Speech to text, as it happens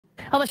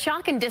Well, the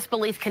shock and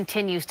disbelief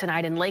continues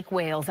tonight in Lake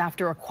Wales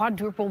after a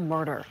quadruple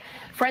murder.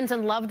 Friends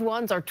and loved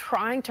ones are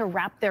trying to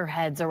wrap their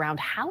heads around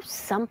how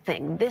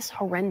something this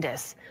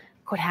horrendous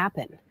could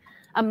happen.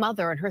 A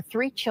mother and her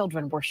 3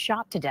 children were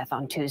shot to death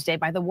on Tuesday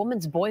by the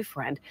woman's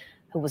boyfriend,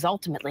 who was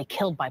ultimately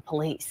killed by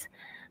police.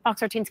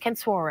 Fox 13's Ken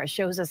Suarez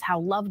shows us how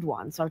loved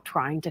ones are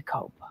trying to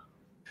cope.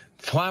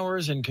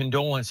 Flowers and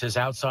condolences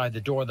outside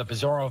the door of the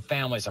Pizarro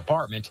family's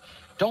apartment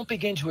don't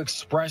begin to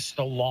express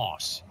the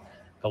loss.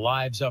 The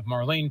lives of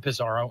Marlene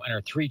Pizarro and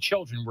her 3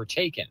 children were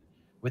taken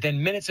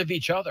within minutes of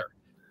each other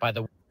by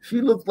the... She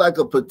looks like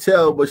a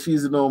Patel, but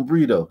she's an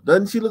Ombrito.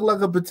 Doesn't she look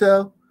like a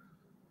Patel?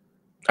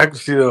 I can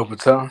see the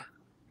Patel.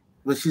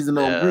 But she's an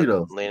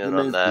Ombrito. Leaning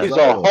on that. She's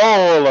a whole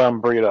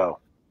Ombrito.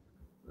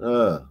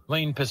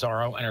 Marlene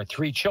Pizarro and her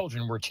 3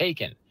 children were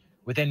taken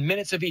within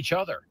minutes of each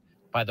other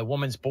by the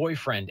woman's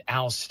boyfriend,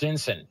 Al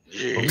Stinson.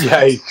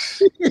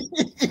 Yikes.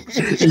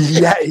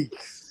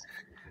 Yikes.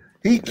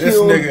 He this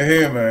killed, nigga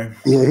here, man.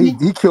 Yeah,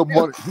 he killed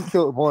more. He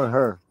killed more than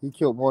her. He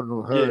killed more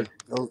than her.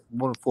 Yeah.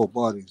 More than 4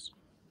 bodies.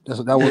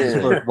 That was his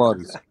first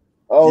bodies.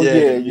 Oh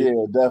yeah,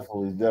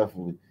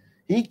 definitely.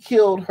 He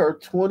killed her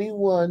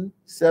 21,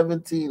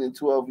 17, and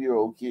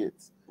 12-year-old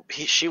kids.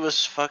 She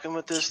was fucking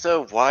with this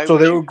though. Why so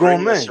would they you were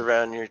grown bring this men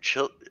around your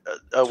children?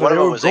 So one of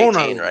them was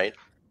 18, right?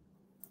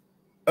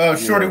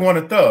 Shorty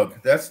wanted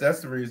thug. That's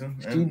the reason.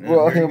 She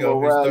brought him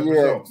around. Yeah,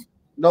 results.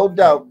 No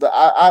doubt.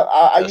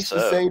 I used to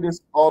say this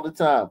all the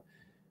time.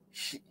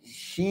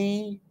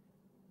 She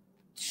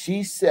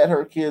set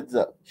her kids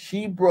up.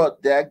 She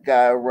brought that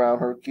guy around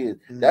her kids.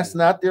 That's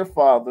not their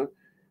father.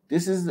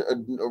 This is a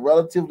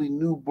relatively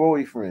new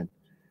boyfriend.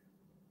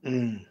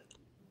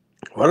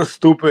 What a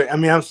stupid. I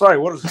mean, I'm sorry.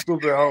 What a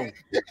stupid home.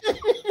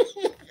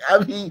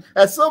 I mean,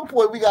 at some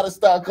point we got to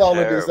start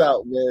calling this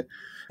out, man.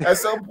 At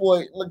some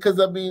point,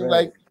 because I mean,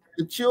 like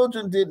the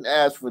children didn't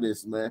ask for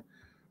this, man.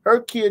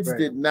 Her kids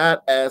did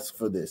not ask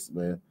for this,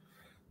 man.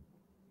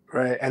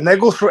 Right, and that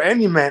goes for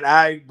any man.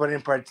 But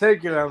in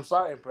particular, I'm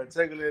sorry, in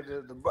particular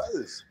the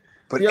brothers.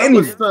 But I'm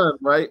a son,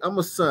 right? I'm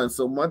a son,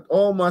 so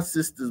all my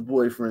sister's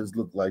boyfriends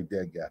look like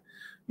that guy.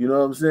 You know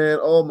what I'm saying?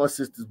 All my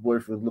sister's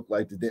boyfriends look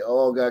like that. They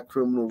all got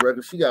criminal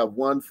records. She got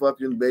one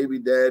fucking baby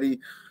daddy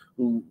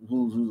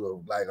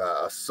who's like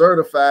a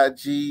certified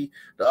G.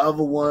 The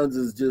other ones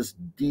is just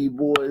D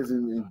boys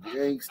and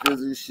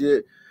gangsters and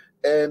shit.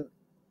 And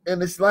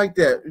it's like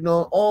that, you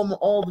know.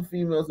 All the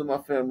females in my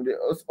family,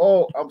 it's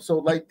all. I'm so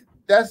like.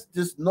 That's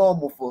just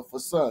normal for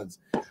sons.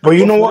 But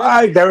you know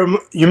what?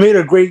 You made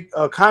a great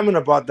comment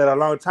about that a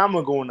long time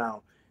ago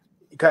now.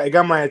 It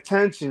got my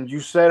attention. You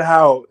said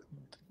how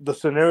the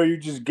scenario you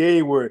just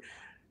gave where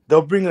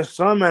they'll bring a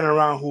son man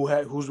around who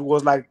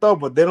was like that,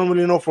 but they don't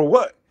really know for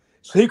what.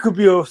 So he could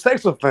be a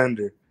sex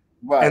offender.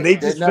 Right. And they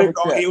just think,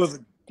 oh, he was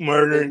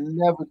murdered. They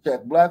never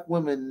check. Black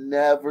women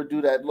never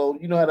do that low.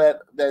 You know how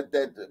that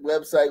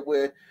website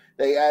where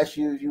they ask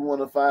you if you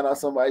want to find out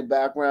somebody's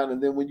background,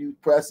 and then when you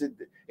press it,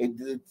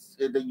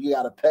 you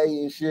gotta pay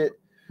and shit.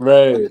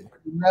 Right. They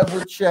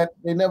never check.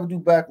 They never do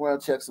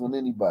background checks on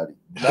anybody.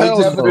 Hell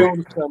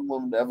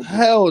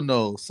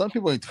no. Some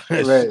people ain't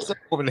doing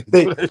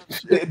that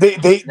shit.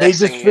 They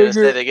just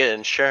figure they get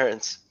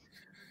insurance.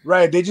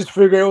 Right. They just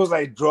figure it was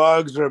like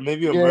drugs or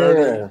maybe a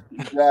murder.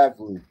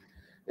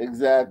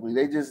 Exactly.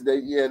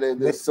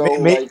 They're so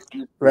right.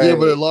 Yeah,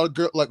 but a lot of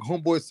girls, like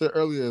Homeboy said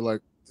earlier,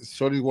 like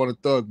shorty want a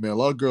thug, man. A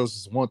lot of girls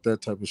just want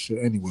that type of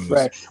shit anyways.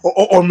 Right.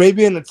 Or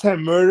maybe an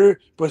attempt murder,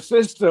 but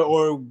sister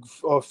or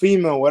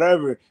female,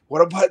 whatever.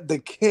 What about the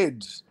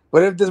kids?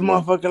 What if this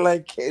motherfucker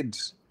like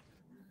kids?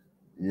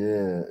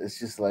 Yeah, it's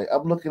just like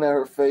I'm looking at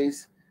her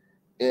face,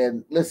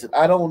 and listen,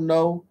 I don't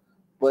know,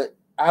 but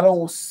I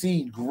don't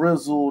see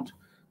grizzled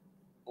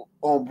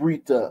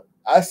Ombrita.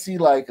 I see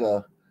like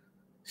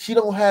she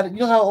don't have it.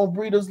 You know how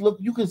Ombritas look?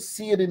 You can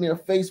see it in their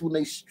face when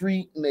they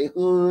street and they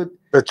hood.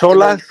 The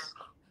cholas?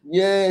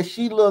 Yeah,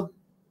 she looked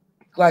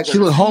like she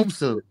looked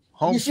homesick.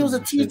 Yeah, she was a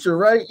teacher,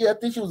 right? Yeah, I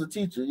think she was a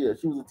teacher. Yeah,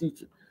 she was a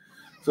teacher.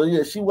 So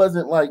yeah, she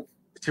wasn't like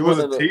she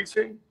wasn't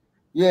teaching.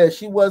 Yeah,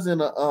 she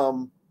wasn't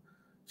a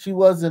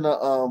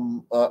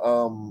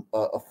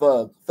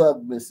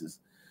thug missus.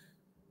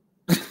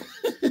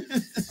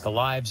 The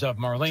lives of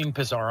Marlene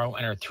Pizarro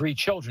and her 3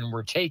 children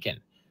were taken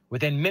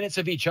within minutes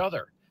of each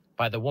other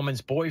by the woman's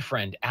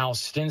boyfriend, Al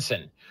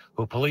Stinson,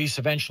 who police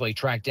eventually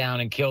tracked down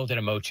and killed at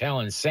a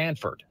motel in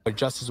Sanford.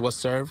 Justice was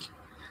served,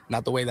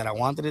 not the way that I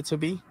wanted it to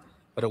be,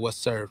 but it was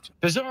served.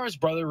 Pizarro's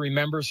brother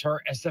remembers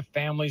her as the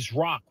family's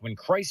rock when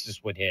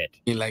crisis would hit.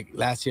 Like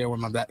last year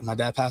when my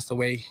dad passed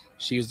away,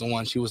 she was the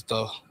one, she was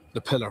the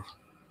pillar.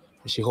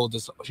 She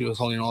was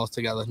holding all this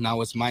together.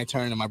 Now it's my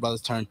turn and my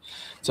brother's turn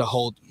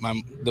to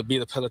be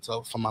the pillar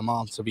for my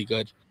mom to be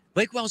good.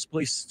 Lake Wales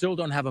police still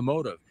don't have a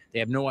motive. They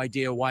have no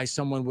idea why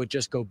someone would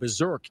just go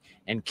berserk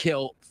and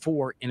kill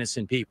 4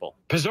 innocent people.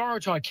 Pizarro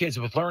taught kids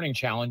with learning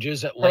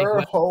challenges at Lake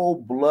Wales. Her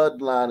whole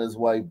bloodline is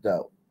wiped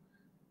out.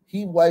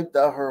 He wiped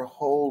out her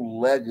whole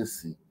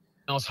legacy.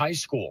 High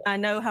School. I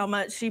know how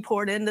much she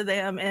poured into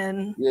them,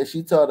 and yeah,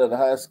 she taught at a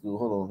high school.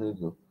 Hold on, here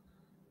you go.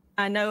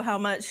 I know how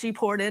much she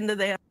poured into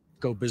them.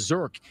 go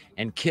berserk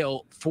and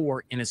kill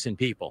 4 innocent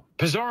people.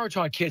 Pizarro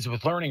taught kids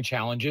with learning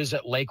challenges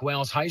at Lake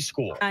Wales High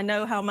School. I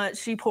know how much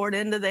she poured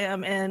into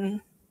them,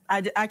 and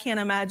I can't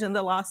imagine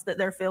the loss that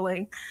they're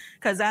feeling,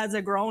 because as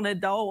a grown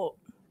adult,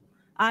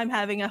 I'm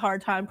having a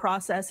hard time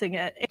processing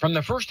it. From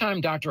the first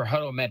time Dr.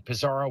 Hutto met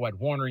Pizarro at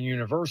Warner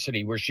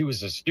University, where she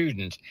was a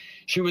student,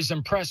 she was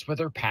impressed with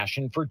her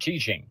passion for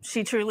teaching.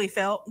 She truly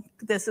felt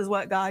this is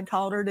what God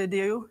called her to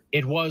do.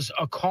 It was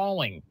a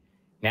calling.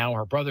 Now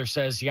her brother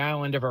says the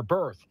island of her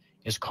birth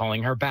is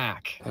calling her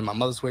back. And my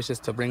mother's wish is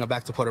to bring her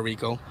back to Puerto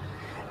Rico,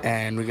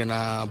 and we're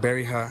gonna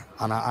bury her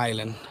on our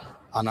island,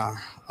 on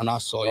our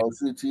soil.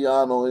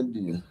 Chicano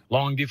Indian.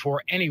 Long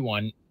before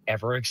anyone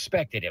ever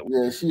expected it.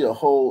 Yeah, she a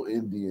whole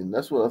Indian.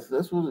 That's what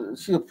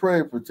she a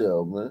Prairie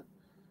Patel, man.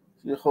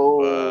 She a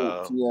whole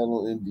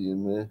Chicano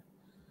Indian, man.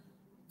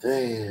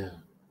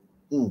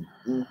 Damn.